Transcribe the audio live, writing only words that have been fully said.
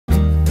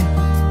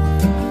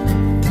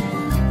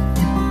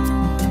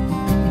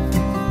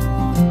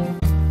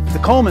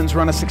Colemans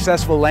run a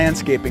successful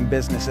landscaping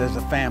business as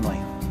a family.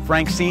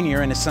 Frank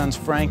Sr. and his sons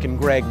Frank and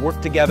Greg work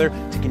together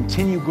to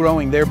continue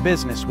growing their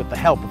business with the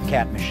help of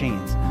Cat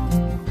machines.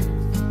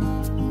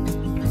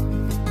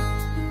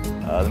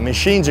 The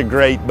machines are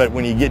great, but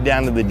when you get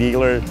down to the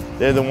dealer,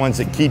 they're the ones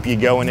that keep you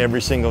going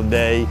every single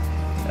day,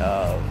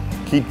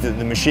 keep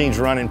the machines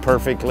running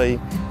perfectly,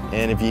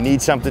 and if you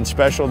need something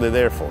special, they're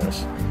there for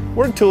us.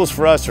 Work tools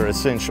for us are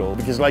essential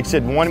because, like I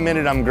said, 1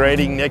 minute I'm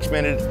grading, next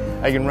minute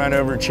I can run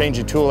over, change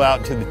the tool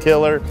out to the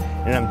tiller,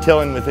 and I'm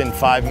tilling within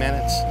 5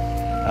 minutes.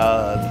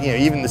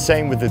 Even the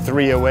same with the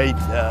 308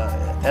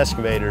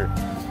 excavator.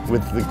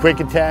 With the quick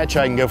attach,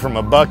 I can go from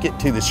a bucket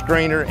to the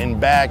screener and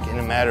back in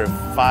a matter of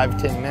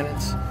 5–10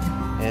 minutes.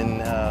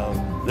 And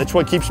that's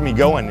what keeps me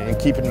going and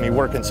keeping me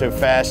working so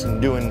fast and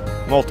doing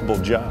multiple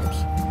jobs.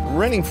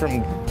 Renting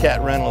from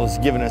Cat Rental has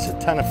given us a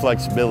ton of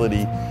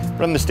flexibility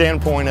from the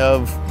standpoint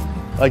of,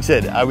 like I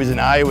said, I was in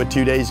Iowa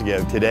 2 days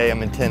ago. Today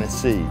I'm in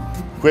Tennessee.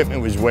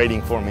 Equipment was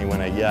waiting for me when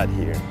I got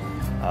here.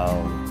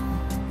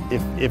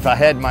 If I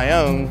had my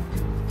own,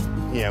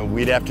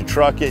 we'd have to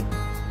truck it.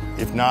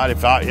 If not,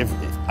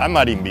 I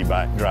might even be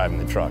driving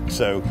the truck.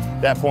 So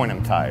at that point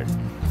I'm tired.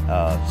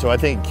 So I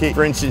think,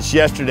 for instance,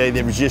 yesterday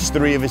there was just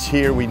 3 of us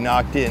here. We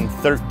knocked in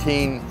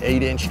 13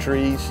 8-inch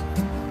trees.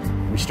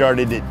 We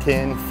started at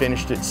 10,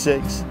 finished at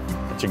 6.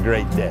 It's a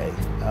great day.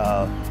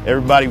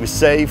 Everybody was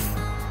safe,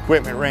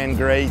 equipment ran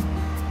great,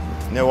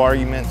 no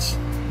arguments.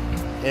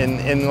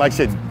 And like I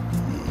said,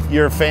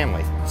 you're a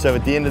family. So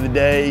at the end of the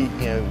day,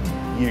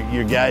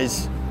 your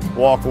guys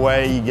walk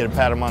away, you get a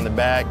pat them on the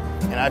back,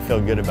 and I feel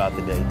good about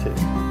the day too.